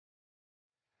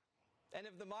And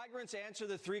if the migrants answer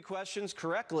the 3 questions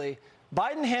correctly,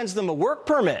 Biden hands them a work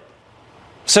permit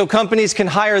so companies can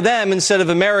hire them instead of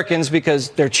Americans because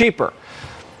they're cheaper.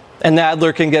 And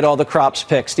Nadler can get all the crops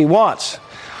picked he wants.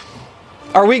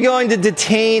 Are we going to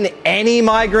detain any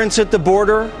migrants at the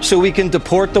border so we can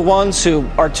deport the ones who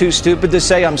are too stupid to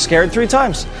say I'm scared 3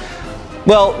 times?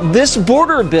 Well, this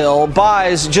border bill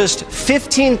buys just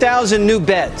 15,000 new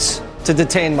beds to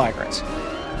detain migrants.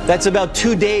 That's about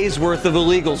 2 days worth of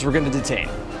illegals we're going to detain.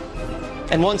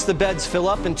 And once the beds fill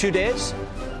up in 2 days,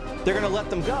 they're going to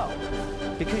let them go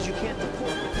because you can't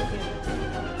deport.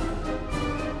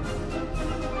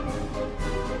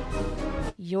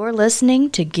 You're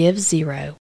listening to Give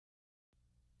Zero,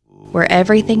 where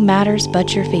everything matters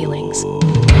but your feelings.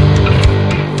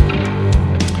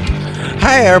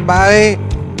 Hey everybody,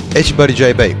 it's your buddy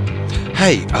JB.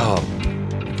 Hey,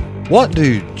 what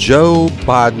do Joe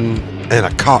Biden and a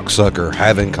cocksucker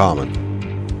have in common?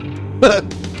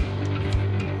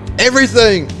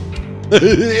 Everything.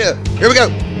 Yeah, here we go.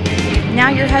 Now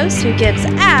your host who gives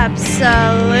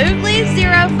absolutely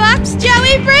zero fucks,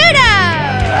 Joey Bruno!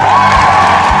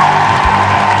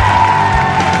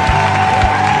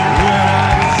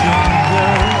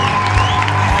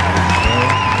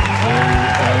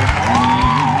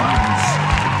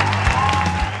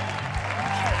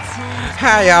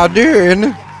 How y'all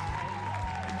doing?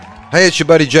 Hey, it's your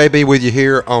buddy JB with you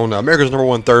here on America's number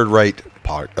one third-rate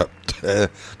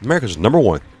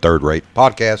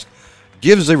podcast,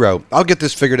 Give Zero. I'll get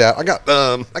this figured out. I got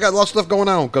a lot of stuff going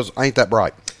on because I ain't that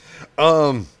bright.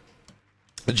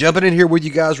 Jumping in here with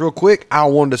you guys real quick, I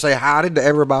wanted to say hi to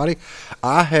everybody.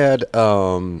 I had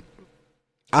the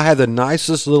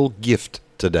nicest little gift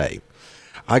today.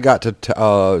 I got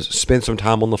to spend some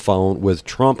time on the phone with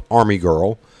Trump Army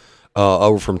Girl.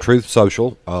 Over from Truth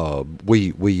Social.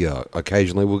 We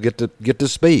occasionally will get to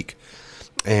speak,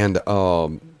 and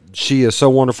she is so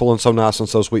wonderful and so nice and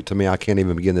so sweet to me. I can't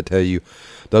even begin to tell you.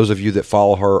 Those of you that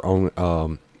follow her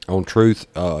on Truth,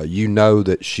 you know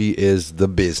that she is the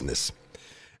business,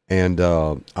 and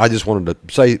I just wanted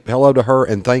to say hello to her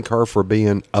and thank her for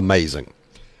being amazing.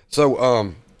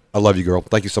 So I love you, girl.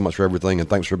 Thank you so much for everything, and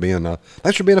thanks for being a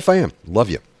fan. Love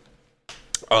you.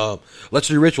 Let's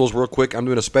do rituals real quick. I'm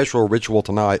doing a special ritual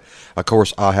tonight. Of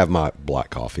course, I have my black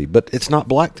coffee, but it's not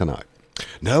black tonight.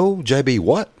 No, JB,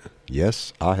 what?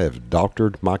 Yes, I have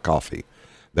doctored my coffee.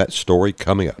 That story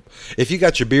coming up. If you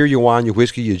got your beer, your wine, your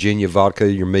whiskey, your gin, your vodka,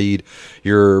 your mead,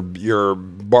 your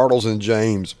Bartles and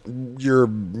James, your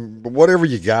whatever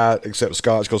you got, except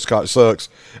Scotch, because Scotch sucks,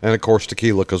 and of course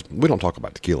tequila, because we don't talk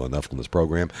about tequila enough on this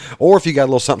program. Or if you got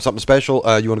a little something special,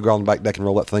 you want to go on the back deck and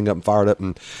roll that thing up and fire it up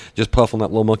and just puff on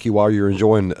that little monkey while you're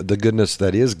enjoying the goodness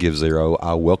that is Give Zero,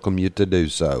 I welcome you to do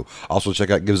so. Also check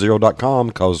out GiveZero.com,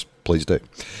 because please do.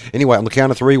 Anyway, on the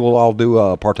count of 3, we'll all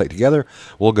do partake together.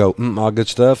 We'll go, all good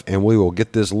stuff, and we will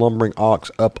get this lumbering ox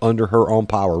up under her own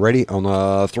power. Ready?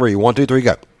 On 3. 1, 2, 3,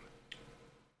 go.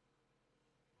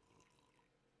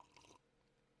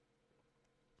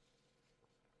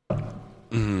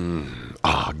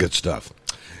 Good stuff.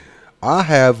 I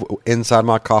have inside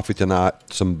my coffee tonight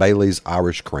some Bailey's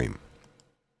Irish Cream.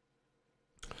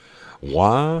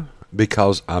 Why?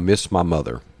 Because I miss my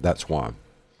mother. That's why.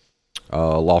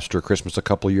 Lost her Christmas a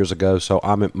couple of years ago, so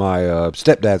I'm at my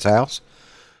stepdad's house,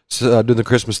 doing the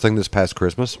Christmas thing this past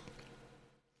Christmas,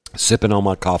 sipping on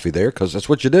my coffee there, because that's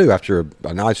what you do after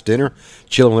a nice dinner,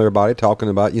 chilling with everybody, talking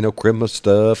about, Christmas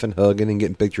stuff and hugging and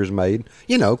getting pictures made.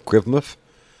 Christmas.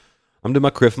 I'm doing my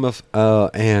Christmas,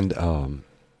 and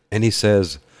he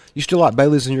says, you still like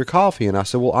Bailey's in your coffee? And I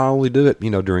said, well, I only do it,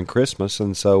 during Christmas,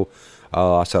 and so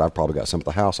I said, I've probably got some at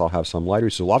the house. I'll have some later.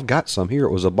 He said, well, I've got some here.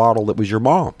 It was a bottle that was your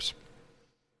mom's.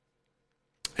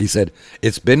 He said,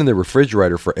 it's been in the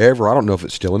refrigerator forever. I don't know if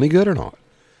it's still any good or not.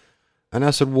 And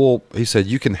I said, well, he said,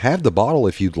 you can have the bottle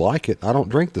if you'd like it. I don't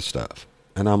drink the stuff.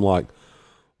 And I'm like,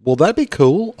 well, that'd be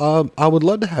cool. I would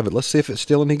love to have it. Let's see if it's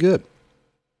still any good.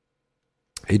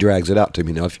 He drags it out to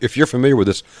me. Now, if you're familiar with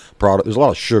this product, there's a lot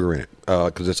of sugar in it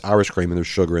because it's Irish cream and there's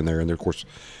sugar in there. And, of course,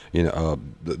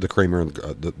 the creamer,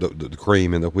 the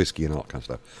cream and the whiskey and all that kind of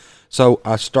stuff. So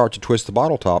I start to twist the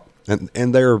bottle top, and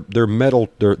they're metal,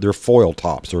 they're foil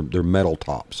tops, they're metal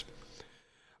tops,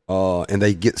 and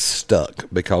they get stuck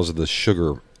because of the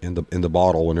sugar in the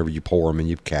bottle. Whenever you pour them and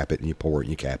you cap it and you pour it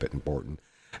and you cap it and pour it, and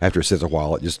after it sits a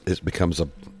while, it becomes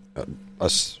a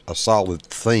solid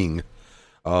thing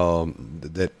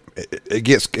that it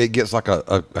gets like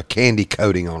a candy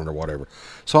coating on it or whatever.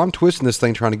 So I'm twisting this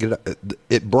thing trying to get it.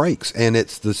 It breaks, and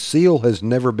the seal has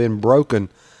never been broken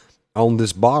on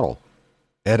this bottle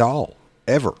at all,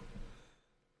 ever.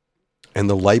 And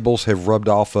the labels have rubbed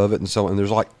off of it, and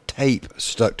there's like tape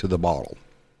stuck to the bottle.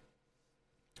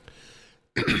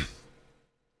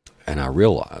 And I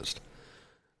realized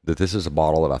that this is a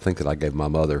bottle that I think that I gave my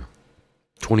mother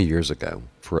 20 years ago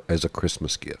as a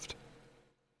Christmas gift.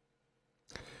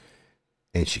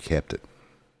 And she kept it.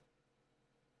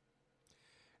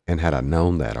 And had I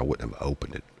known that, I wouldn't have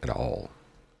opened it at all.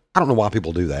 I don't know why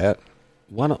people do that.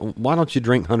 Why don't you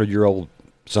drink 100-year-old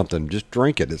something? Just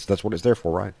drink it. That's what it's there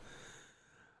for, right?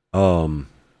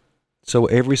 So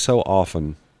every so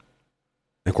often,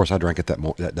 and of course I drank it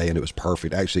that day and it was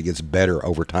perfect. Actually, it gets better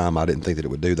over time. I didn't think that it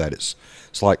would do that. It's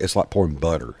like pouring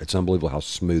butter. It's unbelievable how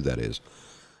smooth that is.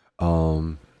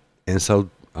 And so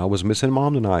I was missing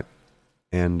Mom tonight,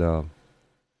 and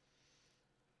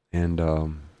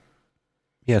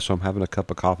yeah, so I'm having a cup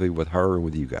of coffee with her and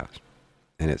with you guys,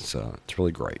 and it's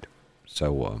really great.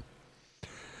 So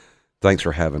thanks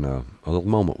for having a little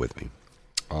moment with me.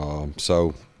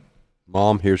 So,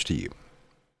 Mom, here's to you.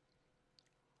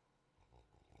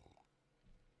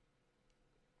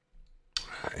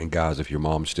 And guys, if your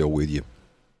mom's still with you,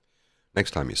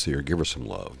 next time you see her, give her some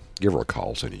love. Give her a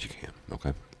call as soon as you can,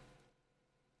 okay?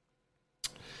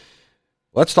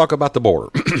 Let's talk about the border.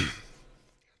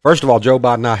 First of all, Joe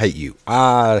Biden, I hate you.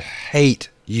 I hate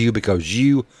you because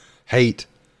you hate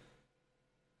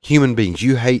human beings.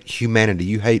 You hate humanity.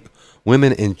 You hate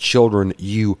women and children.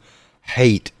 You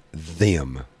hate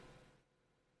them.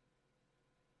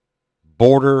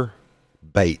 Border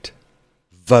bait.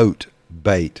 Vote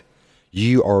bait.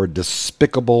 You are a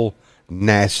despicable,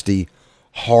 nasty,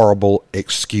 horrible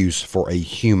excuse for a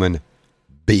human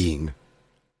being.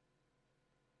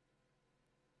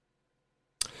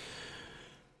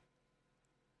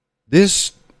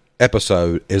 This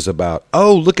episode is about,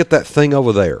 oh, look at that thing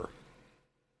over there.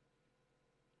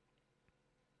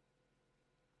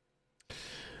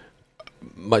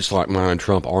 Much like mine and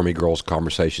Trump Army girls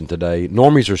conversation today,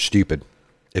 normies are stupid.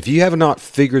 If you have not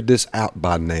figured this out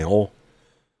by now,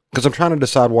 because I'm trying to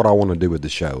decide what I want to do with the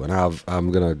show, and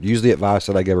I'm going to use the advice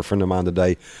that I gave a friend of mine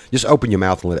today. Just open your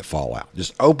mouth and let it fall out.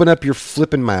 Just open up your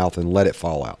flipping mouth and let it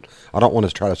fall out. I don't want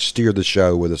to try to steer the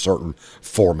show with a certain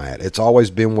format. It's always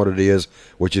been what it is,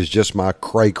 which is just my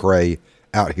cray-cray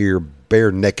out here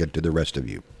bare naked to the rest of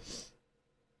you.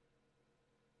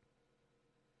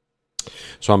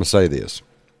 So I'm going to say this.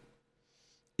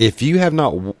 If you're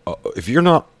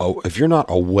not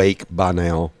awake by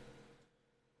now,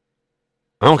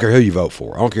 I don't care who you vote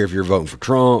for. I don't care if you're voting for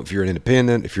Trump, if you're an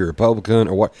independent, if you're a Republican,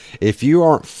 or what. If you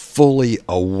aren't fully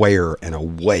aware and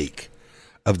awake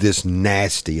of this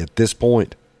nasty at this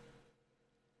point,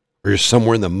 or you're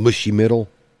somewhere in the mushy middle,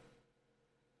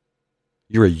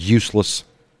 you're a useless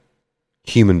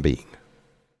human being.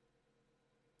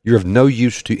 You're of no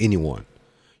use to anyone.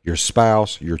 Your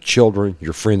spouse, your children,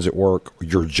 your friends at work,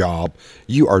 your job.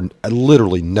 You are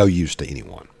literally no use to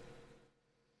anyone.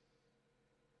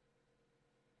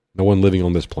 No one living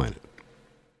on this planet.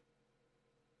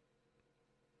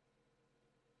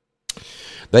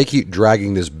 They keep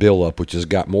dragging this bill up, which has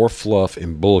got more fluff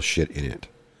and bullshit in it.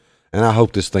 And I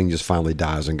hope this thing just finally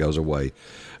dies and goes away.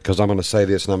 Because I'm going to say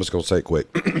this, and I'm just going to say it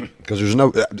quick. Because there's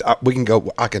no, we can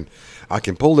go, I can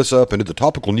pull this up and do the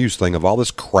topical news thing of all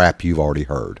this crap you've already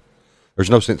heard. There's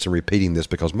no sense in repeating this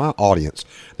because my audience,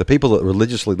 the people that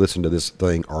religiously listen to this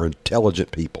thing, are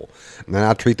intelligent people. And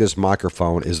I treat this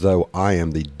microphone as though I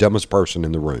am the dumbest person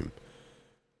in the room.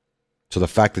 So the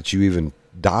fact that you even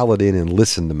dial it in and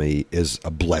listen to me is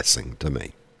a blessing to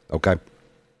me. Okay?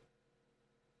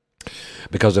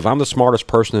 Because if I'm the smartest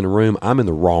person in the room, I'm in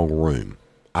the wrong room.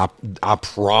 I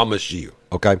promise you.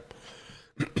 Okay?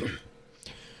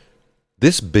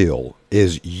 This bill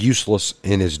is useless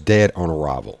and is dead on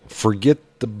arrival. Forget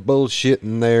the bullshit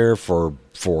in there for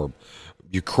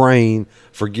Ukraine.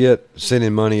 Forget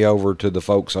sending money over to the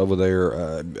folks over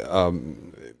there,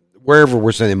 wherever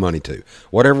we're sending money to.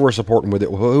 Whatever we're supporting with it,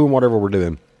 who and whatever we're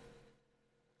doing,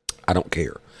 I don't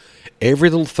care.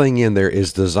 Every little thing in there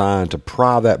is designed to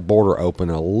pry that border open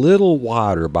a little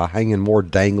wider by hanging more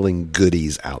dangling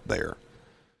goodies out there.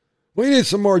 We need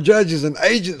some more judges and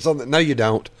agents on that. No, you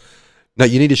don't. No,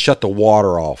 you need to shut the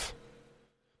water off.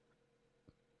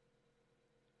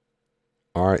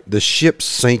 All right, the ship's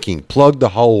sinking. Plug the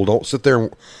hole. Don't sit there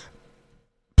and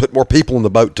put more people in the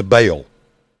boat to bail.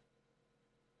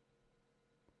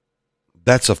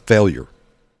 That's a failure.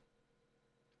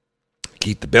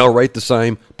 Keep the bail rate the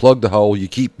same. Plug the hole.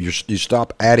 You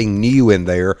stop adding new in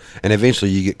there, and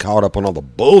eventually you get caught up on all the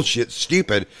bullshit,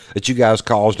 stupid that you guys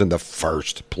caused in the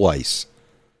first place.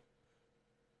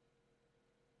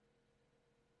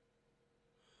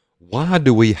 Why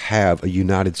do we have a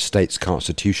United States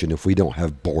Constitution if we don't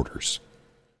have borders?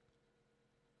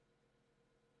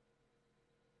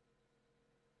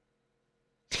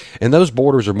 And those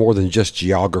borders are more than just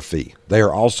geography. They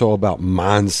are also about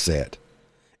mindset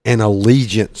and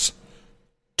allegiance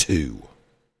to.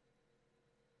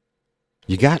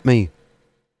 You got me?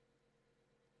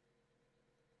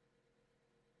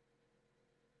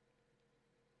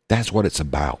 That's what it's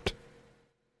about.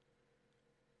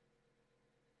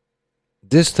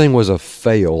 This thing was a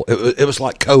fail. It was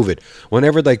like COVID.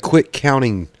 Whenever they quit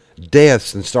counting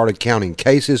deaths and started counting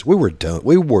cases, we were done.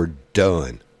 We were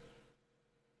done.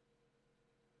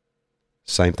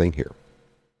 Same thing here.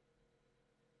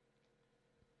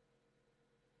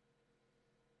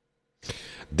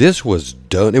 This was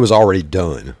done. It was already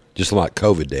done. Just like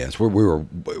COVID deaths. We were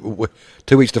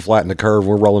 2 weeks to flatten the curve.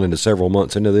 We're rolling into several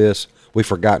months into this. We've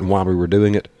forgotten why we were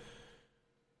doing it.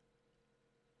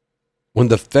 When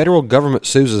the federal government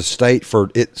sues a state for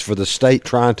the state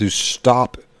trying to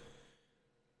stop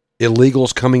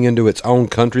illegals coming into its own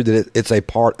country, that it's a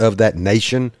part of that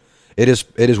nation. It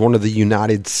is one of the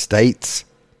United States.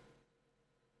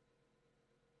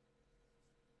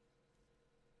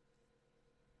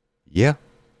 Yeah.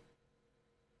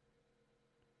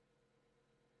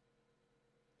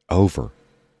 Over.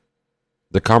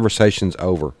 The conversation's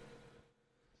over.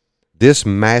 This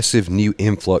massive new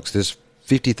influx, this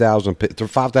 50,000 to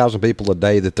 5,000 people a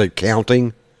day that they're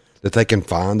counting, that they can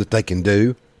find, that they can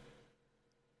do.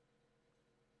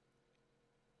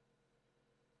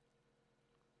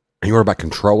 And you worry about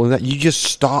controlling that? You just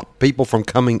stop people from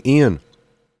coming in.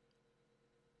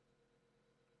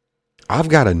 I've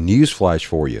got a news flash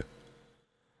for you.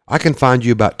 I can find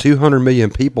you about 200 million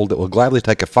people that will gladly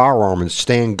take a firearm and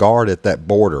stand guard at that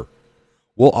border.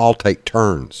 We'll all take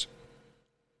turns.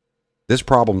 This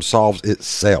problem solves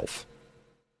itself.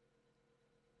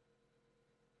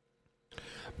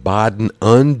 Biden,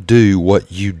 undo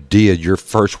what you did your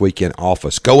first week in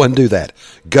office. Go undo that.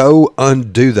 Go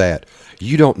undo that.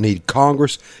 You don't need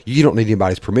Congress. You don't need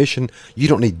anybody's permission. You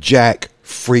don't need jack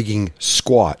freaking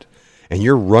squat. And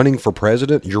you're running for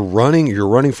president. You're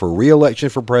running for re-election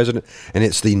for president, and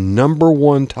it's the number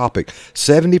one topic.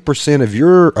 70%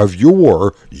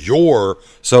 of your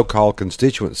so-called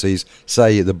constituencies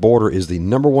say the border is the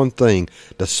number one thing,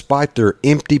 despite their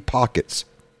empty pockets.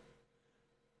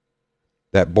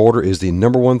 That border is the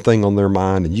number one thing on their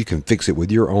mind, and you can fix it with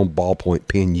your own ballpoint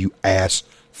pen, you ass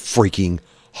freaking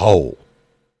hole.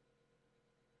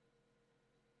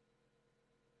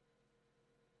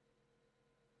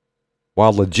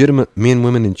 While legitimate men,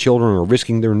 women, and children are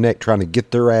risking their neck trying to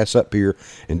get their ass up here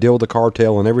and deal with the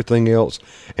cartel and everything else,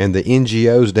 and the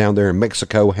NGOs down there in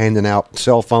Mexico handing out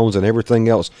cell phones and everything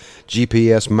else,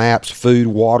 GPS maps, food,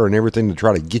 water, and everything to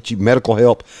try to get you medical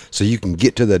help so you can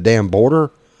get to the damn border.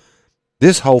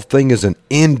 This whole thing is an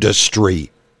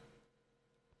industry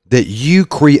that you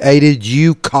created,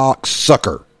 you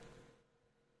cocksucker.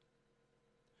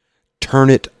 Turn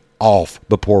it off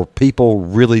before people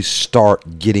really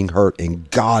start getting hurt,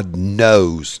 and God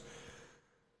knows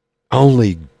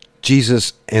only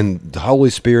Jesus and the Holy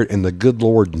Spirit and the good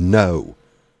Lord know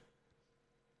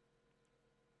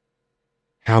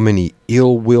how many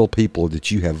ill will people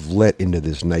that you have let into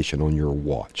this nation on your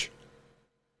watch.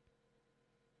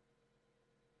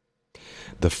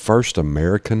 The first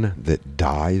American that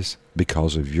dies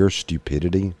because of your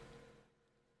stupidity,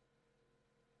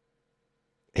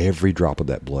 every drop of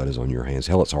that blood is on your hands.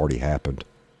 Hell, it's already happened.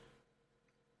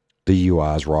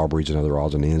 DUIs, robberies, and other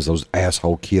odds and ends. Those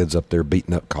asshole kids up there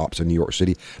beating up cops in New York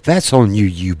City. That's on you,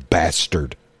 you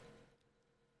bastard.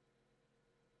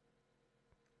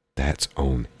 That's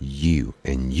on you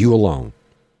and you alone.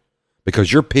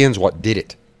 Because your pen's what did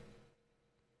it.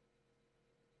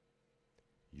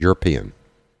 Your pen.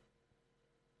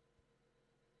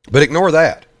 But ignore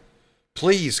that.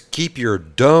 Please keep your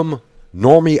dumb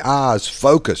normie eyes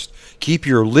focused. Keep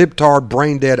your libtard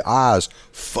brain-dead eyes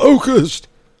focused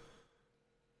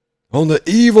on the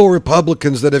evil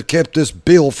Republicans that have kept this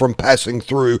bill from passing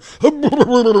through.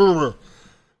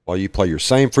 While you play your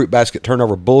same fruit basket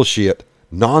turnover bullshit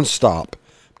nonstop,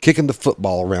 kicking the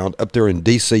football around up there in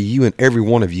D.C., you and every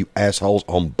one of you assholes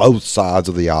on both sides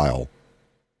of the aisle.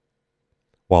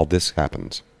 While this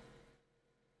happens.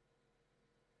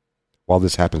 While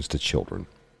this happens to children.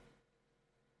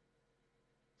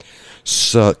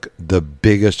 Suck the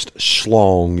biggest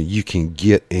schlong you can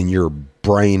get in your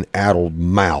brain-addled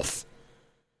mouth.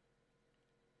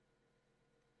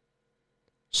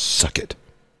 Suck it.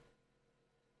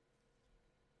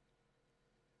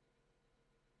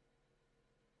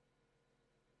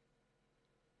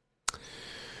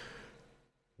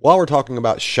 While we're talking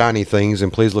about shiny things,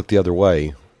 and please look the other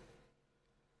way,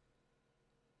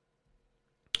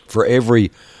 for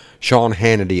every Sean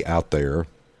Hannity out there,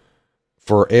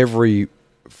 for every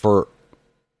for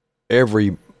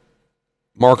every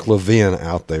Mark Levin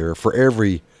out there, for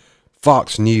every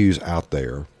Fox News out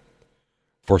there,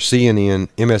 for CNN,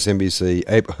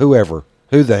 MSNBC, whoever,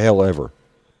 who the hell ever.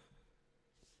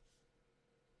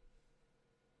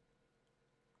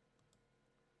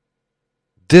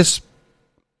 This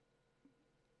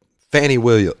Fannie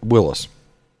Willis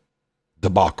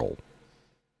debacle.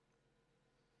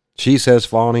 She says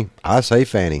Fawny, I say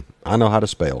Fanny. I know how to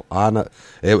spell. I know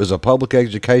it was a public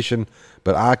education,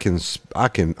 but I can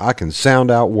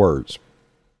sound out words.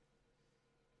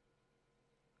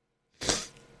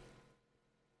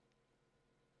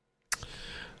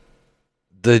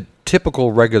 The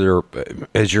typical regular,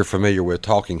 as you're familiar with,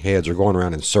 talking heads are going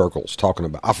around in circles talking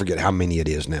about, I forget how many it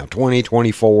is now, 20,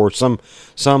 24,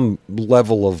 some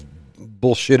level of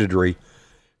bullshittery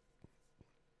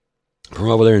from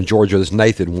over there in Georgia. This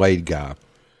Nathan Wade guy,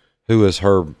 who is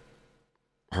her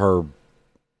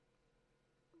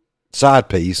side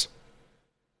piece,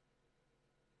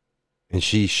 and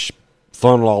she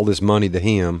funneled all this money to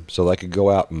him so they could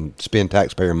go out and spend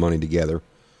taxpayer money together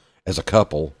as a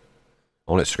couple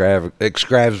on extravagant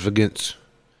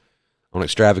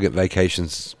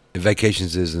vacations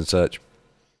and such.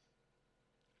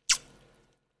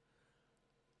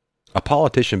 A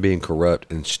politician being corrupt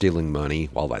and stealing money,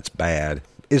 while that's bad,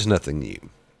 is nothing new.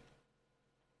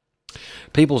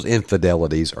 People's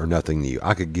infidelities are nothing new.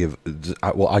 I give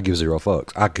zero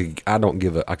fucks. I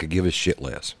could give a shit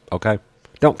less. Okay?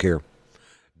 Don't care.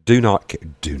 Do not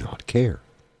care.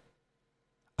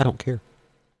 I don't care.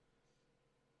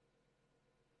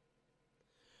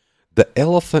 The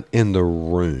elephant in the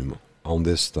room on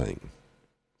this thing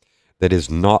that is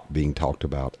not being talked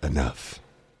about enough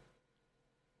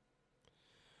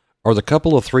are the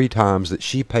couple of 3 times that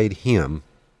she paid him,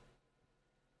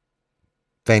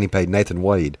 Fannie paid Nathan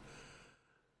Wade,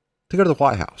 to go to the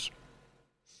White House.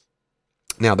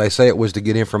 Now, they say it was to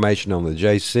get information on the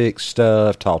J6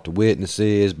 stuff, talk to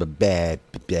witnesses, but bad.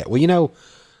 Well, you know,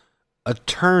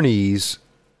 attorneys,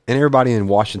 and everybody in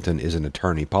Washington is an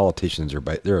attorney. Politicians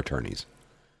they're attorneys.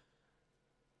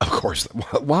 Of course.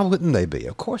 Why wouldn't they be?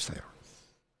 Of course they are.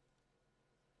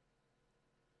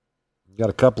 You got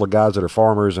a couple of guys that are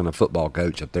farmers and a football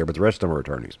coach up there, but the rest of them are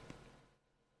attorneys.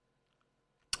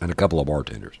 And a couple of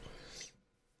bartenders.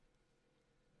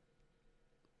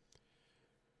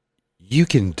 You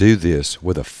can do this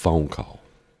with a phone call.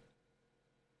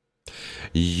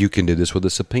 You can do this with a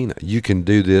subpoena. You can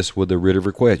do this with a writ of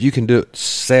request. You can do it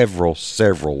several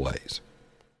ways.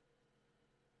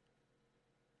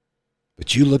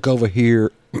 But you look over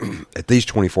here at these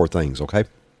 24 things, okay?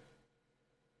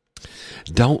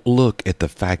 Don't look at the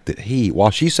fact that while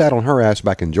she sat on her ass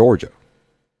back in Georgia,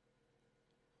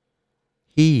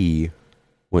 he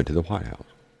went to the White House.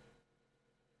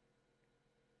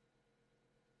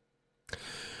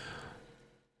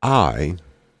 I,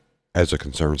 as a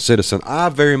concerned citizen, I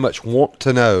very much want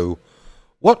to know,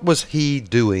 what was he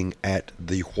doing at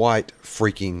the White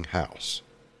freaking House?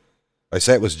 They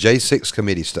say it was J6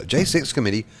 committee stuff. J6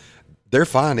 committee, their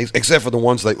findings, except for the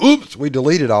ones we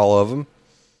deleted all of them.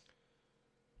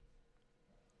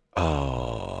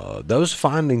 Those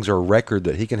findings are a record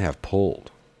that he can have pulled.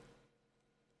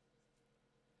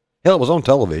 Hell, it was on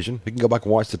television. He can go back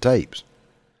and watch the tapes.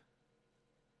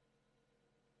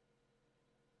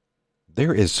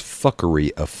 There is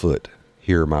fuckery afoot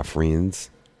here, my friends.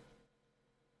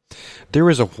 There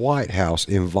is a White House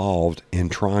involved in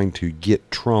trying to get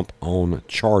Trump on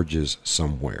charges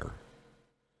somewhere.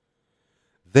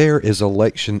 There is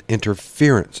election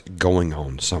interference going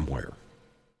on somewhere.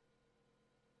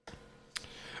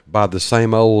 By the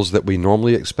same olds that we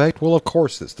normally expect? Well, of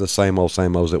course it's the same olds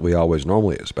that we always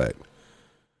normally expect.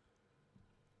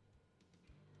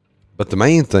 But the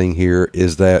main thing here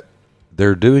is that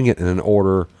they're doing it in an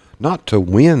order not to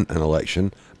win an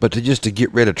election, but to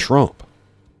get rid of Trump.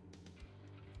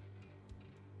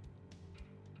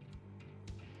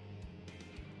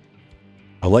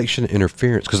 Election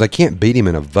interference, because they can't beat him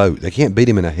in a vote. They can't beat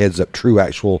him in a heads-up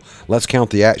let's count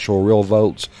the actual real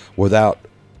votes without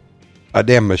a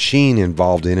damn machine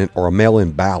involved in it or a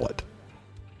mail-in ballot.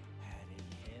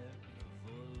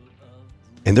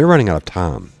 And they're running out of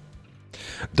time.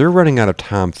 They're running out of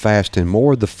time fast, and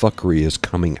more of the fuckery is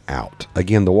coming out.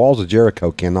 Again, the walls of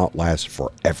Jericho cannot last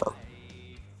forever.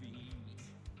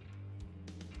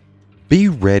 Be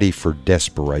ready for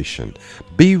desperation.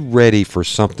 Be ready for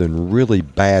something really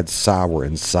bad, sour,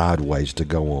 and sideways to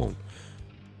go on,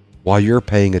 while you're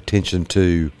paying attention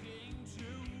to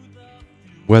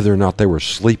whether or not they were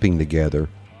sleeping together,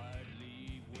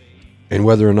 and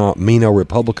whether or not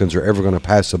Republicans are ever going to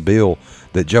pass a bill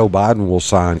that Joe Biden will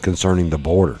sign concerning the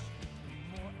border.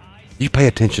 You pay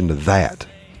attention to that.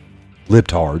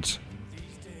 Libtards.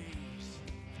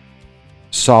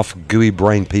 Soft, gooey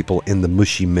brain people in the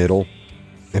mushy middle.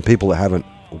 And people that haven't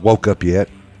woke up yet.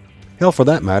 Hell, for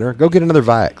that matter, go get another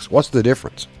vax. What's the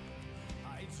difference?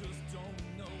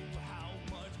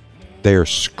 They're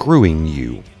screwing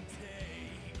you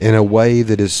in a way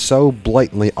that is so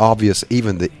blatantly obvious,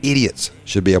 even the idiots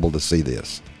should be able to see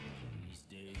this.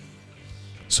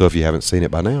 So if you haven't seen it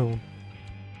by now,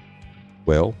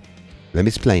 well, let me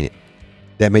explain it.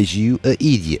 That makes you an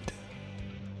idiot.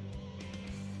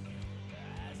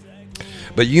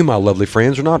 But you, my lovely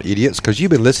friends, are not idiots because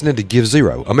you've been listening to Give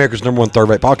Zero, America's #1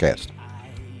 third-rate podcast.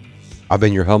 I've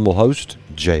been your humble host,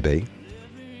 JB,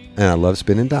 and I love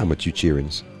spending time with you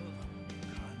cheerings.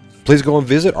 Please go and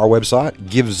visit our website,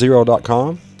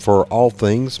 GiveZero.com, for all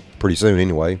things, pretty soon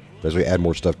anyway, as we add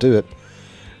more stuff to it.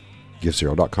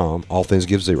 GiveZero.com, all things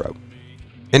Give Zero.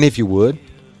 And if you would,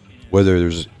 whether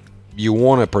you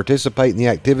want to participate in the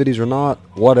activities or not,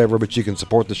 whatever, but you can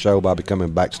support the show by becoming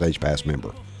a Backstage Pass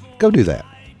member. Go do that.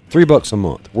 $3 a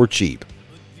month. We're cheap.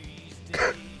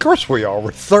 Of course we are.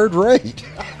 We're third rate.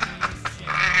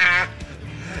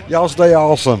 Y'all stay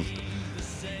awesome.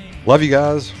 Love you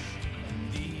guys.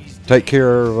 Take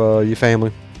care of your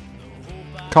family.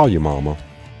 Call your mama.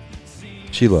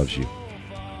 She loves you.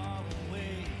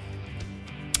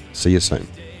 See you soon.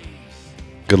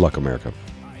 Good luck, America.